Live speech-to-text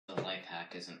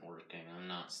hack isn't working. I'm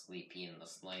not sleepy in the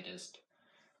slightest.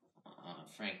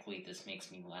 Frankly, this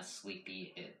makes me less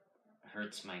sleepy. It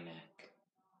hurts my neck.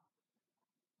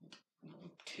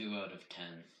 2 out of 10.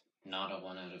 Not a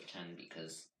 1 out of 10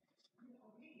 because...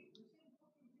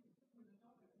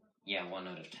 Yeah, 1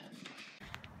 out of 10.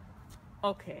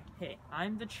 Okay, hey,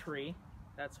 I'm the tree.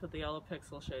 That's what the yellow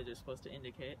pixel shades are supposed to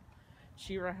indicate.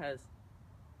 Shira has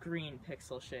green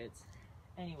pixel shades.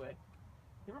 Anyway,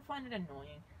 you ever find it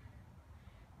annoying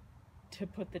to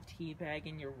put the tea bag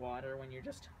in your water when you're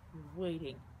just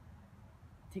waiting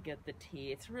to get the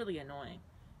tea? It's really annoying.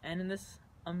 And in this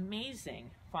amazing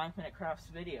 5-Minute Crafts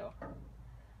video,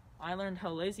 I learned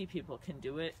how lazy people can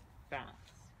do it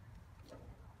fast.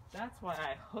 That's why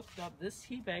I hooked up this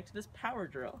tea bag to this power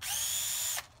drill,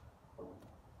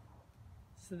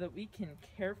 so that we can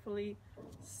carefully,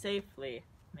 safely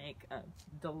make a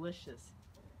delicious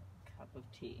cup of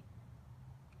tea.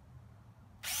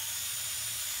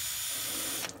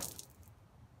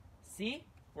 See?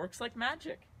 Works like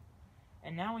magic.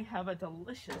 And now we have a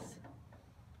delicious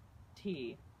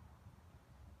tea.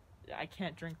 I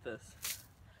can't drink this.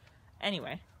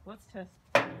 Anyway, let's test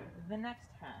the next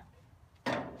hack.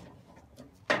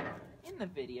 In the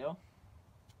video,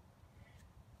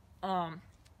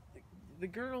 the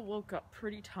girl woke up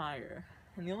pretty tired,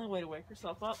 and the only way to wake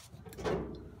herself up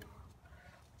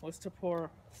was to pour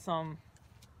some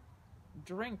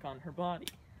drink on her body.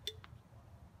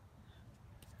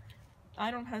 I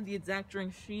don't have the exact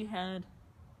drink she had,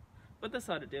 but this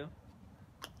ought to do.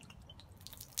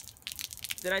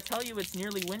 Did I tell you it's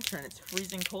nearly winter and it's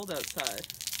freezing cold outside?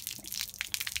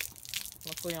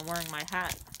 Luckily I'm wearing my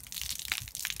hat.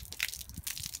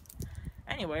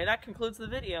 Anyway, that concludes the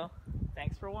video.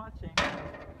 Thanks for watching.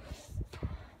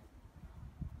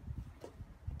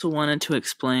 Also wanted to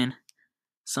explain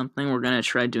something we're going to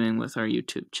try doing with our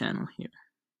YouTube channel here.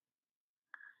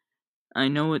 I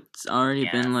know it's already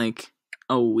been like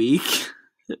a week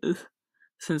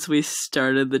since we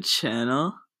started the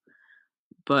channel,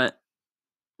 but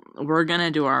we're going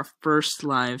to do our first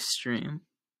live stream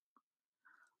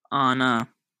on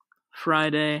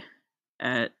Friday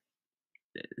at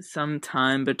some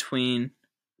time between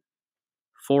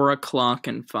 4 o'clock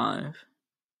and 5.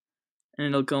 And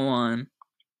it'll go on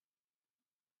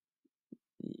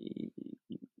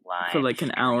live for like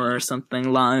an hour or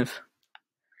something live.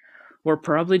 We're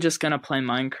probably just gonna play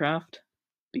Minecraft,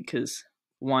 because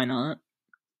why not?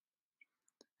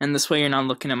 And this way you're not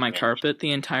looking at my carpet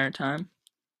the entire time.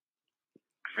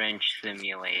 Grinch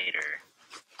Simulator.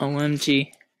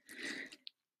 OMG.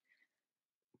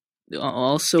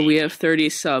 Also, we have 30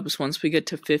 subs. Once we get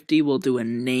to 50, we'll do a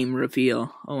name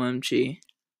reveal. OMG.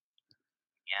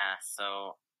 Yeah,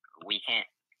 so we can't...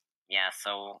 Yeah,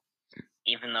 so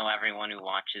even though everyone who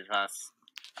watches us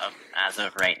as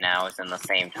of right now is in the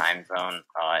same time zone,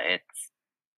 it's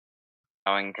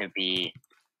going to be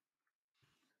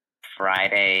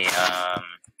Friday,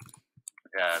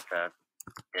 the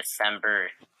December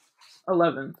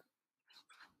 11th.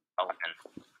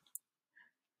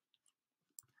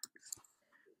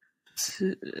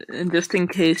 And just in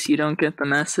case you don't get the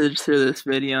message through this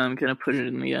video, I'm going to put it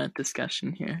in the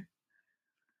discussion here.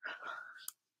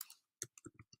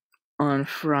 On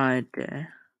Friday.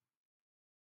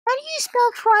 How do you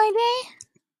spell Friday?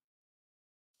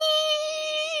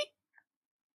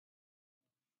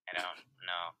 I don't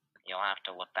know. You'll have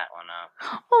to look that one up.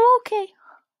 Oh, okay.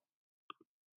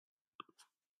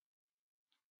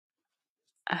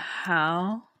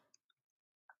 How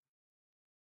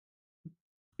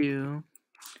do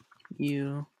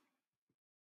you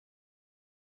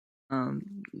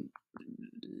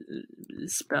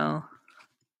spell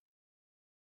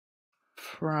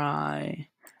Friday?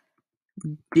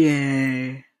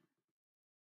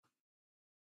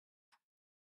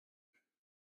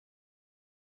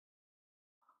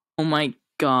 Oh my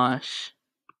gosh.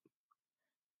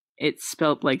 It's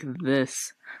spelled like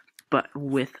this, but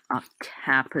with a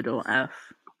capital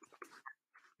F.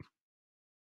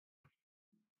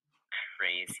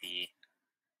 Crazy.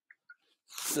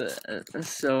 So, this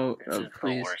is please.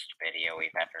 The worst video we've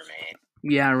ever made.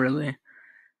 Yeah, really.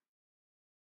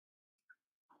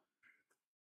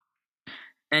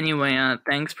 Anyway,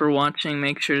 thanks for watching.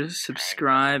 Make sure to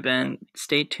subscribe and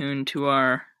stay tuned to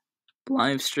our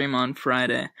live stream on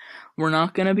Friday. We're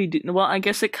not gonna be well, I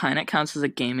guess it kind of counts as a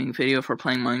gaming video if we're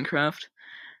playing Minecraft,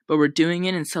 but we're doing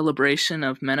it in celebration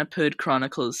of Menopod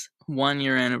Chronicles'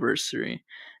 1-year anniversary.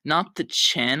 Not the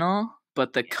channel,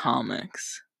 but the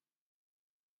comics.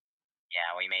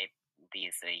 Yeah, we made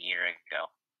these a year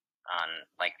ago, on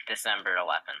like December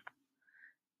 11th.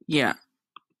 Yeah.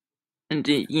 And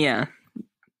yeah.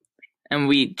 And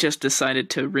we just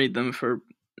decided to read them for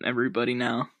everybody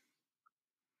now.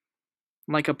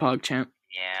 Like a PogChamp.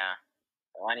 Yeah.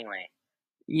 Well, anyway.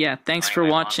 Yeah, thanks for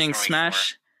watching.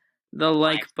 Smash the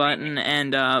like button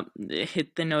and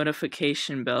hit the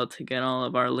notification bell to get all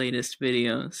of our latest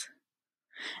videos.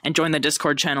 And join the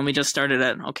Discord channel we just started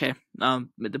at. Okay,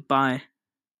 bye.